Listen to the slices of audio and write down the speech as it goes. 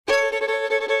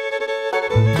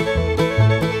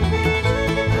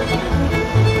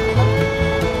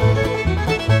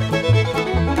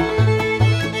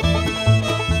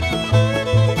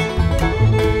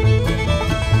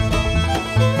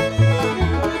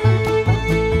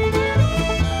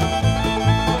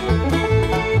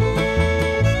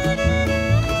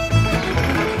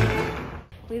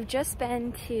just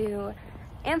been to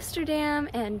Amsterdam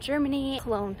and Germany,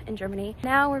 Cologne in Germany.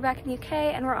 Now we're back in the UK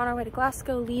and we're on our way to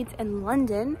Glasgow, Leeds, and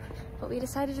London, but we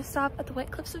decided to stop at the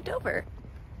White Cliffs of Dover.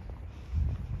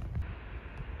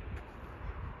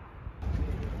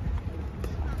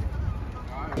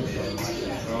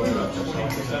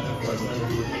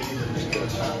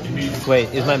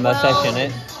 Wait, is my mustache in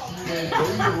it?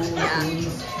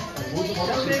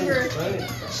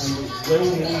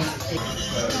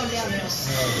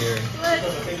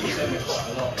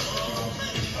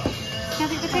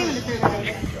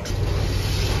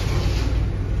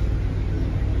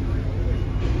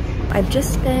 I've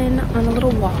just been on a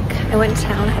little walk. I went to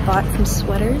town, I bought some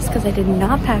sweaters because I did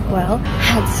not pack well,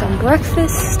 had some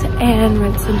breakfast and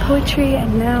read some poetry,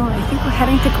 and now I think we're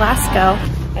heading to Glasgow.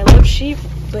 I love sheep,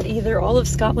 but either all of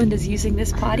Scotland is using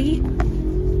this potty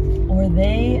or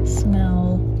they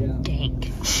smell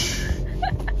dank.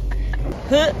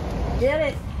 Did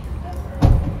it.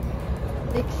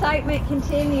 The excitement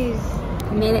continues.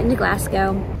 We made it into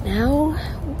Glasgow. Now,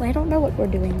 I don't know what we're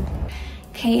doing.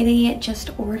 Katie just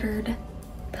ordered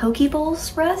poke bowls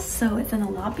for us, so it's in the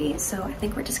lobby, so I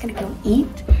think we're just gonna go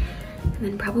eat and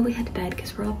then probably head to bed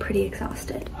because we're all pretty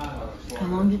exhausted. How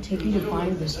long did it take you to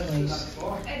find this place?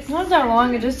 It's not that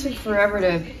long, it just took forever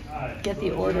to get the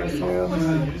order through.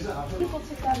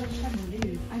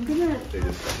 I'm gonna...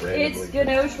 It's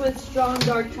ganache with strong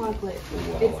dark chocolate.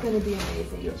 It's gonna be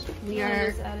amazing. We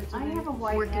are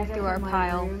working through our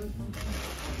pile.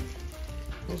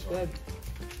 It's good.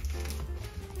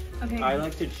 Okay. I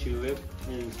like to chew it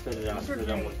and spit it out so I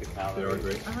don't want the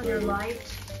calories. Oh, they're light.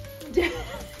 I'm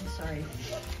sorry.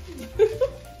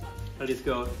 I just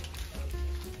go.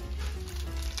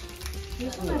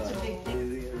 This one has a big thing. I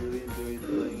really enjoyed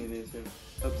playing it.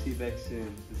 Hope to see you back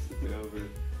soon. This is over.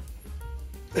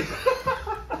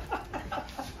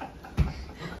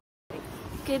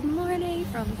 Good morning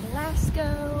from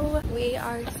Glasgow. We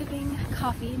are sipping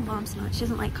coffee. Mom's not, she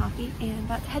doesn't like coffee, and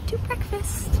about to head to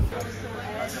breakfast. What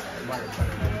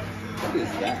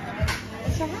is that?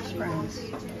 It's a hash browns.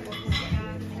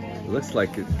 It looks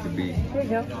like it could be Here you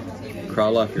go.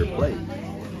 crawl off your plate.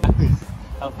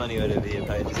 How funny would it be if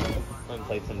I just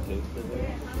played some hoops with it?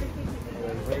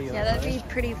 Yeah, that'd be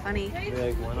pretty funny. Be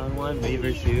like one-on-one, me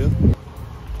versus you.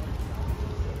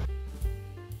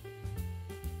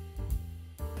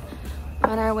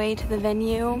 On our way to the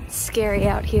venue. Scary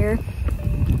out here.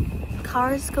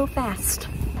 Cars go fast.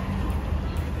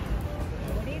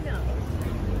 Nobody knows.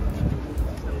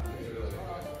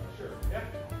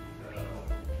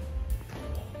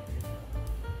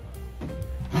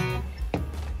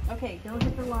 Okay, don't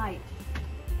hit the light.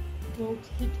 Don't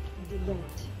hit the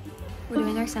light. We're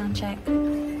doing our sound check.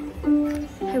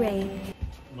 Hooray.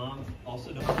 Mom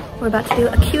also We're about to do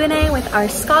a Q&A with our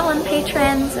Scotland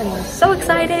patrons and we're so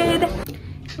excited.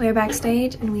 We're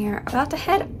backstage and we are about to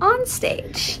head on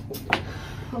stage.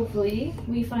 Hopefully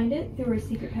we find it through our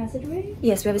secret passageway.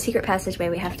 Yes, we have a secret passageway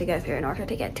we have to go through in order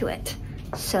to get to it.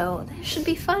 So that should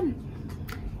be fun.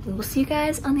 We will see you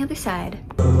guys on the other side.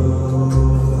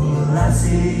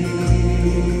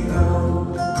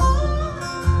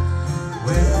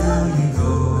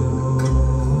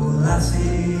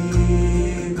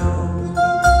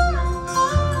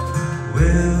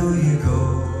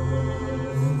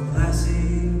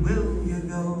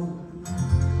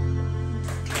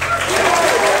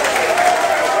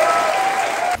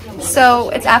 So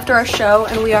it's after our show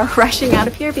and we are rushing out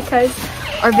of here because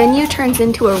our venue turns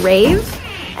into a rave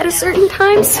at a certain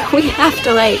time, so we have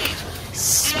to like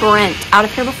sprint out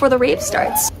of here before the rave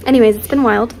starts. Anyways, it's been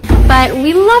wild, but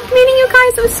we loved meeting you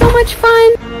guys. It was so much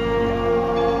fun.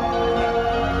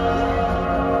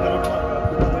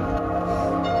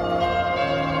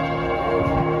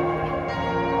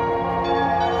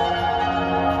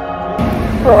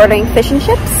 We're ordering fish and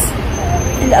chips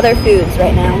and other foods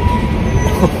right now.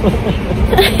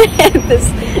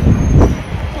 This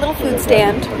little food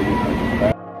stand.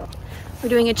 We're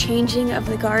doing a changing of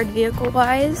the guard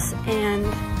vehicle-wise, and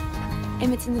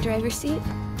Emmett's in the driver's seat.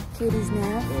 Katie's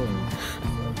nav.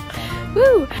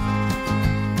 Woo!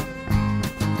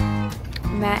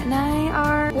 Matt and I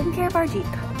are taking care of our Jeep.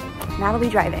 Matt'll be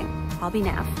driving. I'll be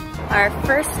nav. Our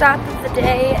first stop of the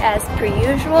day, as per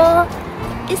usual,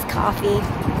 is coffee.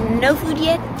 No food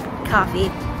yet,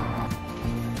 coffee.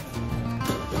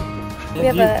 We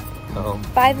have a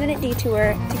 5-minute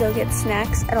detour to go get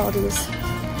snacks at Aldi's.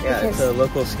 Yeah, it's a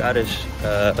local Scottish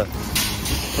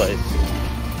place.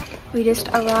 We just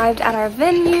arrived at our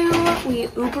venue. We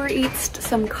Uber Eats'd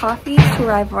some coffee to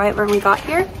arrive right when we got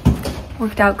here.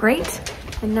 Worked out great.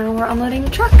 And now we're unloading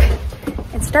the truck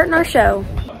and starting our show.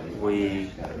 we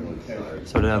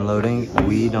started unloading.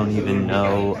 We don't even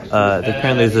know.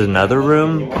 Apparently there's another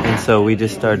room, and so we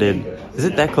just started. Is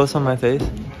it that close on my face? No,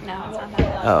 it's not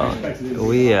that Oh,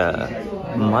 we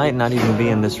might not even be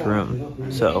in this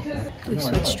room. So we've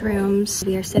switched rooms.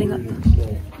 We are sitting up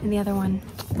in the other one.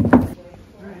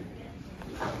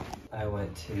 I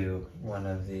went to one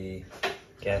of the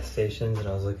gas stations and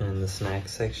I was looking in the snack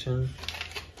section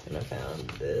and I found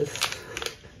this.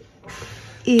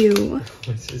 Ew.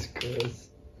 Which is gross.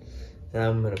 And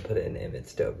I'm gonna put it in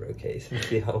Emmett's Dobro case and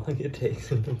see how long it takes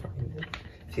him to find it.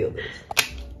 Feel this.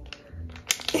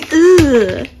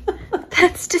 Ugh.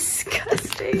 That's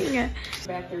disgusting.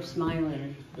 Back there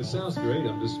smiling. It sounds great.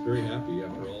 I'm just very happy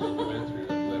after all of the banter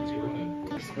that's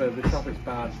working. The traffic's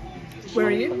bad. Where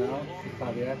are you?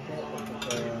 By the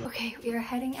airport. Okay, we are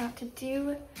heading out to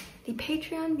do the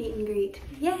Patreon meet and greet.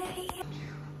 Yay!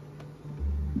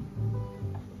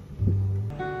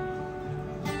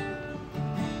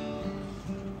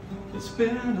 It's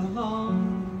been a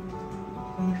long,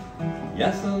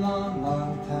 yes, a long,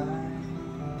 long time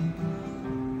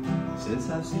since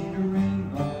I've seen a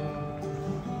rainbow,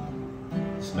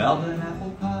 smelled an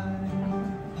apple pie,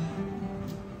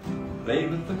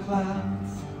 played with the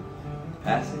clouds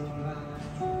passing by.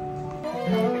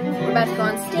 We're about to go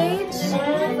on stage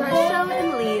for our show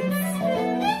in Leeds.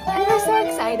 And we're so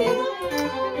excited.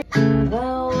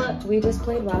 Well, we just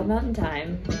played Wild Mountain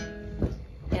Time.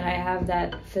 And I have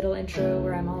that fiddle intro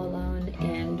where I'm all alone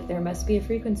and there must be a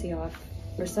frequency off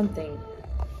or something.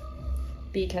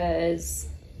 Because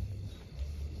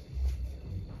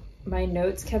my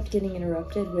notes kept getting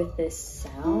interrupted with this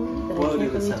sound that What I would can't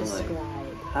it really sound like?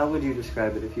 describe. How would you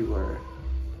describe it if you were?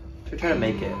 Try to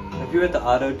make it. If you were at the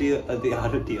auto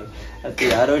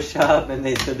shop and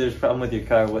they said there's a problem with your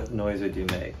car, what noise would you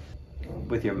make?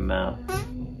 With your mouth.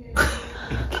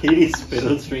 Katie's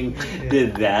fiddle string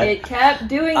did that. It kept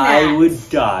doing that. I would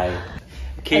die.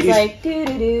 It's like doo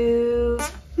doo doo,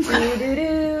 doo doo doo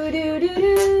doo doo doo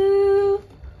doo,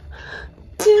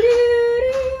 doo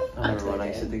doo. I remember when I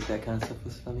used to think that kind of stuff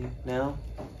was funny. Now?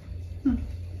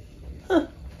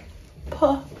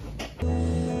 Huh.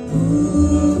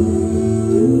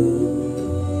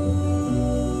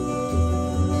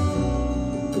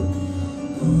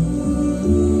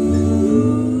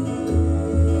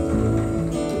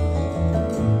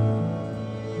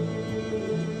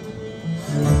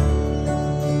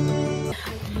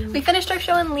 We finished our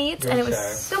show in Leeds and it was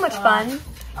so much fun.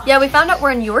 Yeah, we found out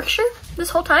we're in Yorkshire this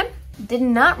whole time. Did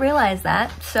not realize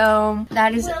that, so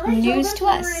that is news to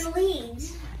us. We're in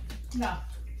Leeds. No.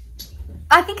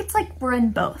 I think it's like we're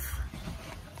in both.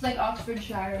 It's like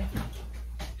Oxfordshire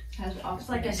has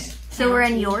Oxford. Like So we're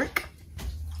in York.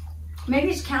 Maybe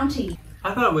it's county.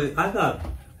 I thought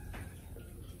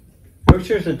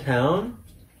Yorkshire's a town?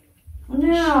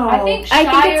 No. I think I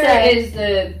think Shire it's is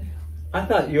the I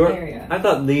thought York area. I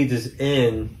thought Leeds is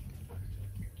in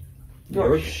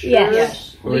Yorkshire.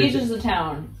 Yes. Or Leeds is is the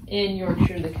town, in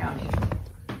Yorkshire the county.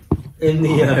 in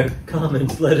the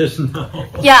comments, let us know.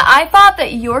 Yeah, I thought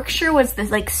that Yorkshire was the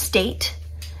like state,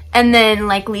 and then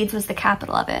like Leeds was the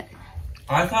capital of it.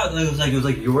 I thought it was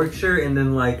like Yorkshire, and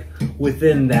then like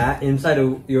within that, inside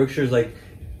of Yorkshire is like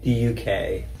the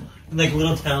UK, like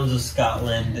little towns of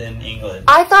Scotland and England.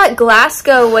 I thought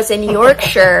Glasgow was in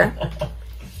Yorkshire,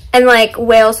 and like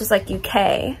Wales was like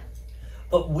UK.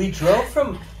 But we drove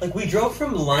from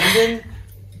London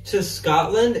to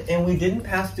Scotland, and we didn't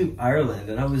pass through Ireland,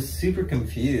 and I was super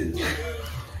confused.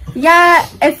 Yeah,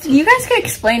 if you guys could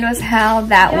explain to us how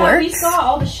that Yeah, works. we saw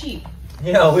all the sheep,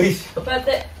 Yeah, but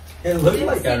the it looked didn't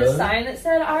like see the Ireland, sign that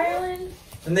said Ireland.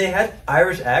 and they had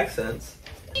Irish accents.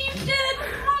 Sheep did.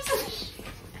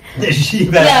 The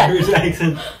sheep had Yeah. Irish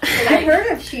accents. I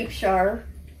heard of Sheepshire.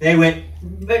 They went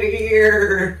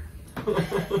beer.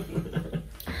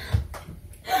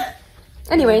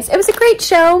 Anyways, it was a great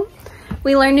show.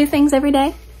 We learn new things every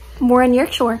day. We're in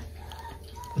Yorkshire.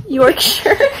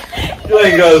 Yorkshire.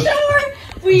 He goes,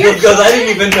 because I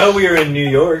didn't even know we were in New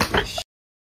York.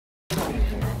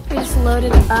 We just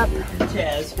loaded up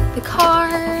the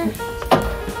car,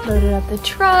 loaded up the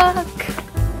truck,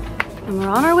 and we're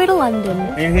on our way to London.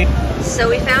 So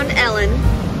we found Ellen.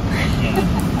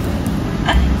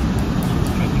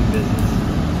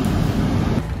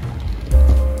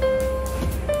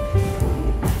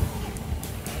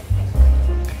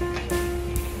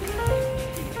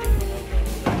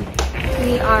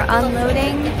 We are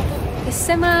unloading the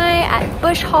semi at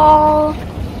Bush Hall.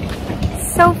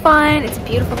 So fun. It's a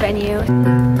beautiful venue.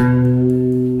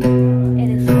 It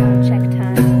is now check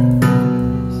time.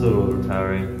 It's a little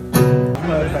overpowering.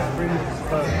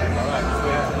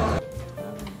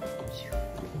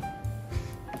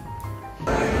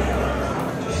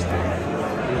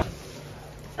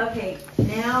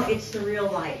 the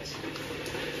real light.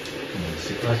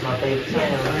 That's my favorite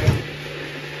sound.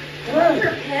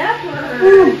 Dr.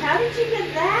 Pepper, how did you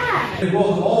get that? And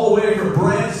welcome all the way from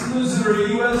Branson,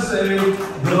 Missouri, USA, the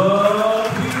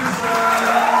Petersen.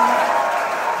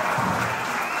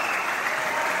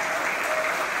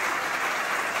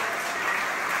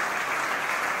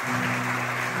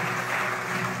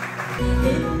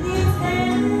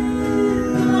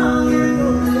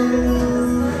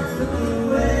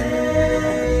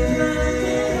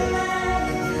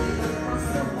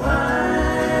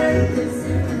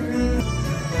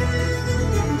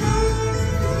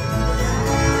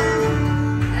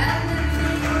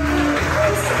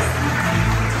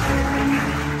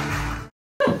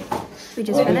 We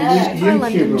just finished our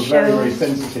London show. Very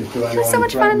sensitive to It was so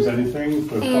much fun, anything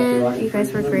for and you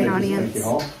guys were a great audience.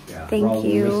 Thank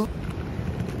you.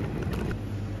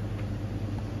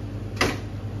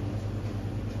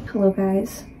 Hello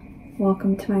guys,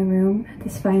 welcome to my room at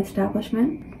this fine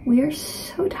establishment. We are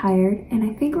so tired, and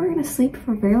I think we're gonna sleep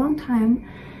for a very long time,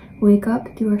 wake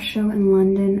up, do our show in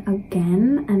London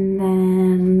again, and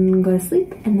then go to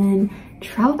sleep, and then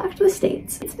travel back to the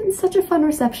States. It's been such a fun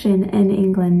reception in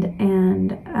England,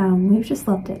 and we've just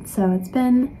loved it. So it's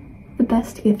been the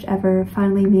best gift ever,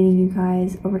 finally meeting you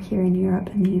guys over here in Europe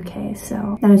and the UK.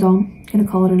 So that is all. I'm gonna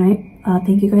call it a night.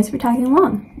 Thank you guys for tagging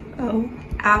along. Oh,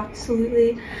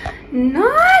 absolutely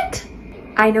not!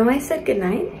 I know I said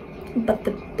goodnight, but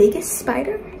the biggest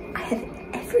spider I have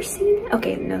ever seen,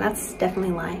 okay, no, that's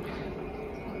definitely a lie.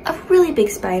 A really big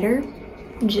spider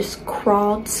just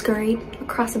crawled, scurried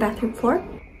across the bathroom floor.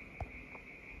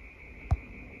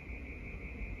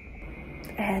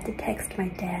 I had to text my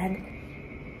dad.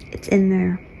 It's in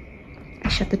there. I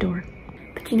shut the door.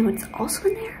 But you know what's also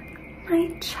in there?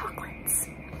 My chocolates.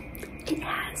 It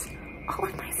has all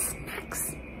of my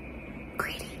snacks.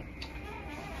 Greedy.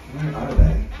 Where are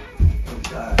they? Oh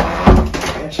God.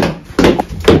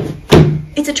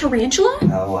 It's a tarantula?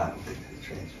 Oh, wow.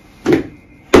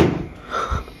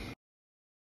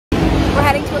 We're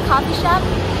heading to a coffee shop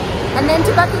and then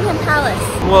to Buckingham Palace.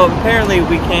 Well, apparently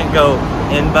we can't go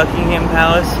in Buckingham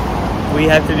Palace. We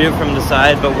have to do it from the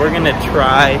side, but we're gonna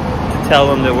try to tell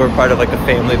them that we're part of like a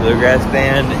family bluegrass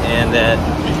band and that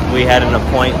we had an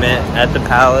appointment at the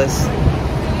palace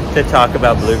to talk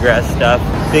about bluegrass stuff.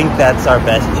 I think that's our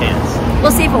best chance.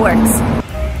 We'll see if it works.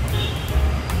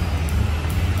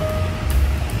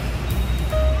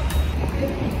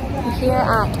 We're here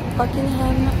at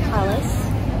Buckingham Palace.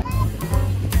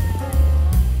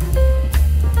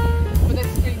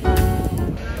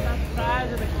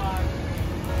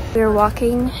 We're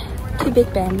walking to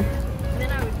Big Ben.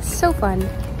 So fun.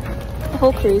 The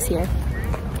whole crew's here.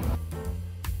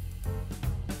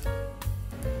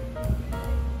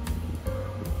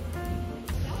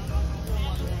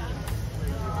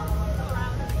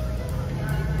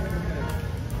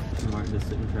 Smart to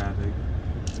sit in traffic.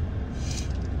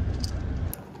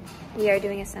 We are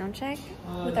doing a sound check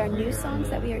with our new songs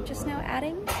that we are just now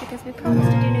adding because we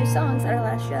promised to do new songs at our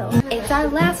last show. It's our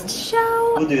last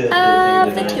show of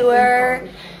the tour, and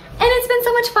it's been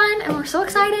so much fun and we're so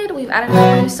excited. We've added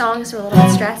more new songs, so we're a little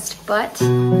bit stressed, but it's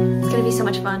gonna be so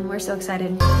much fun. We're so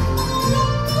excited.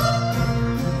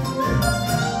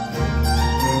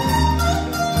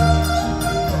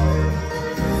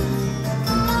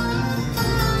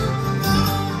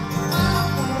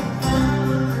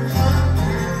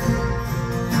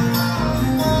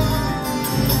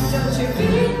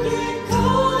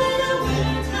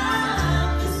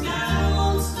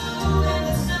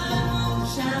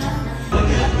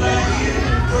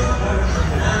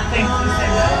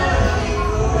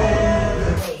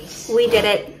 We did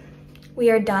it. We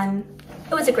are done.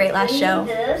 It was a great last show.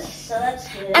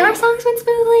 And our songs went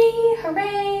smoothly.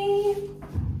 Hooray!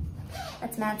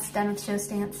 That's Matt's done with show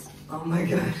stance. Oh my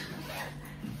god.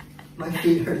 My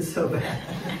feet hurt so bad.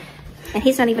 And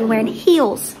he's not even wearing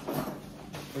heels.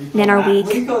 Men are weak.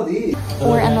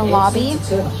 We're in the lobby.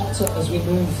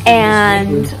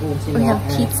 And we have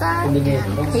pizza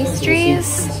and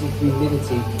pastries.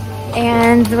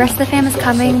 And the rest of the fam is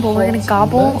coming, but we're gonna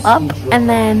gobble up and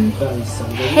then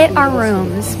hit our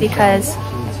rooms because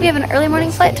we have an early morning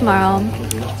flight tomorrow.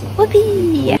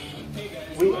 Whoopee!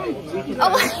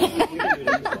 Oh.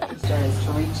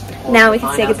 Now we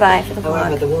can say goodbye for the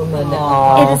vlog.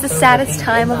 It is the saddest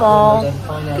time of all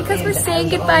because we're saying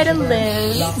goodbye to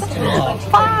Liz.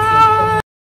 Bye!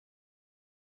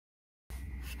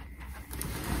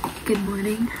 Good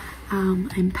morning.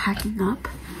 I'm packing up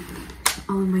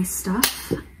all of my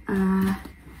stuff.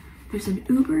 There's an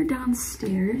Uber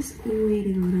downstairs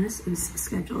waiting on us. It was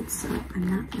scheduled, so I'm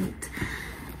not late.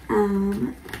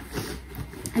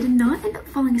 I did not end up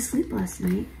falling asleep last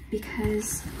night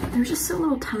because there was just so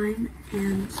little time,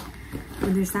 and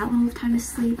when there's that little time to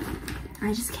sleep,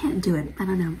 I just can't do it. I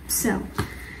don't know. So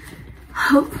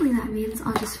hopefully that means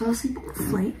I'll just fall asleep on the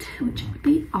flight, which would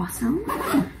be awesome.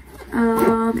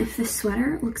 If this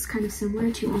sweater looks kind of similar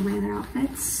to all my other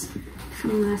outfits from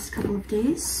the last couple of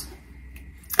days,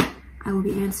 I will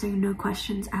be answering no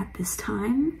questions at this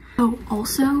time. Oh,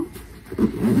 also,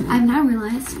 I've now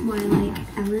realized why, like,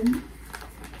 Ellen,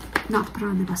 not to put her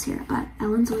on the bus here, but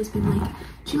Ellen's always been like,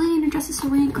 Julian, your dress is so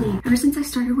wrinkly. Ever since I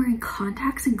started wearing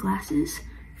contacts and glasses,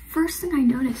 first thing I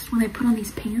noticed when I put on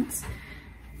these pants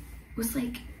was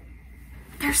like,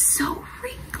 they're so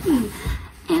wrinkly.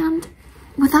 And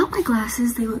without my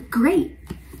glasses, they look great.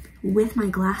 With my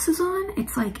glasses on,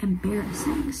 it's like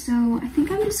embarrassing. So I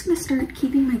think I'm just gonna start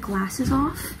keeping my glasses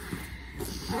off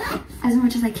as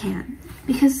much as I can,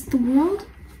 because the world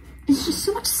is just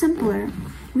so much simpler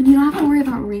when you don't have to worry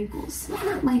about wrinkles.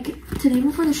 Like today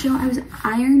before the show, I was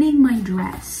ironing my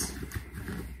dress.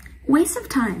 Waste of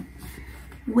time.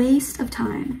 Waste of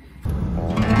time.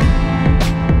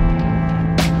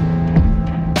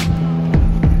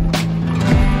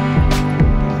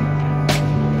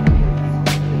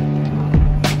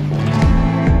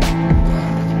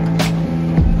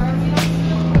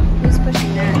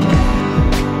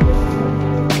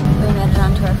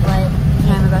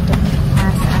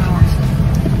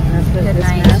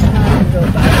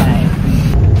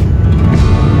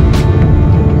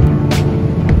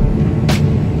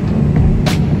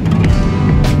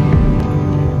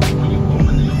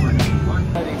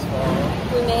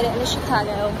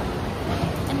 Chicago,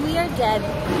 and we are dead.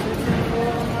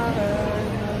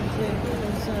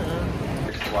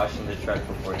 Washing the truck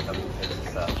before he comes to pick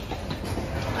us up.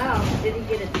 Oh, did he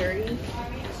get it dirty?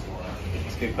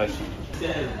 It's a good question. She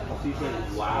said,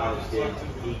 wow, did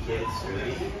he get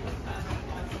dirty?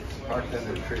 Parked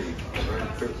under a tree, burned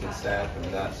Petersen sap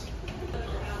and nuts.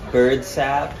 Bird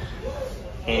sap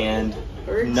and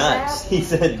Bird nuts. sap? He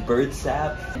said bird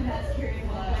sap.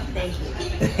 Thank you.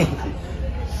 Thank you.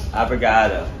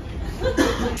 Avocado.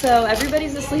 So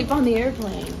everybody's asleep on the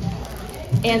airplane,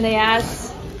 and they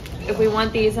asked if we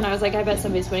want these, and I was like, I bet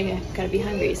somebody's gonna be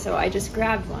hungry, so I just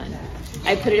grabbed one.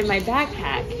 I put it in my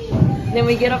backpack. Then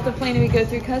we get off the plane and we go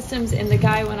through customs, and the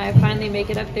guy, when I finally make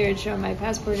it up there and show him my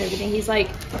passport and everything, he's like,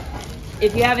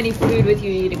 if you have any food with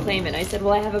you, you need to claim it. I said,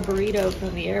 well, I have a burrito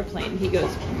from the airplane.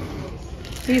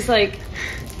 He's like,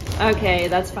 okay,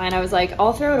 that's fine. I was like,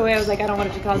 I'll throw it away. I was like, I don't want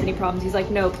it to cause any problems. He's like,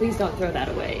 no, please don't throw that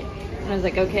away. And I was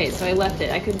like, okay, so I left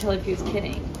it. I couldn't tell if he was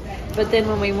kidding. But then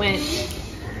when we went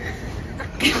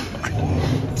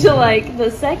to like the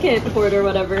second port or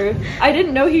whatever, I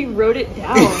didn't know he wrote it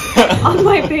down on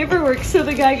my paperwork. So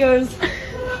the guy goes,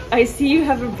 I see you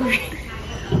have a burrito.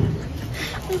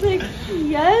 I was like,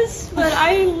 yes, but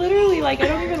I literally, like, I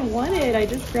don't even want it. I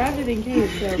just grabbed it in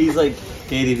case. So. He's like,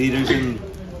 Katie Petersen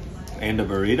and a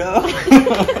burrito?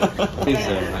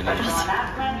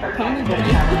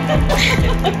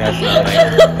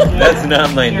 That's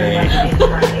not my name.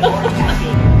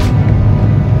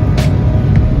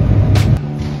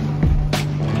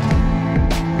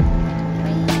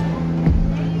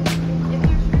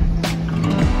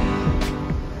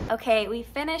 Okay, we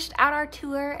finished out our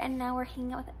tour and now we're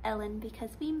hanging out with Ellen because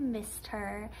we missed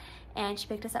her and she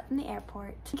picked us up from the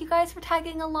airport. Thank you guys for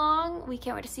tagging along. We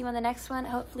can't wait to see you on the next one,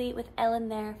 hopefully with Ellen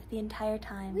there for the entire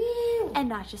time. Woo! And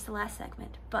not just the last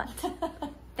segment, but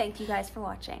thank you guys for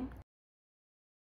watching.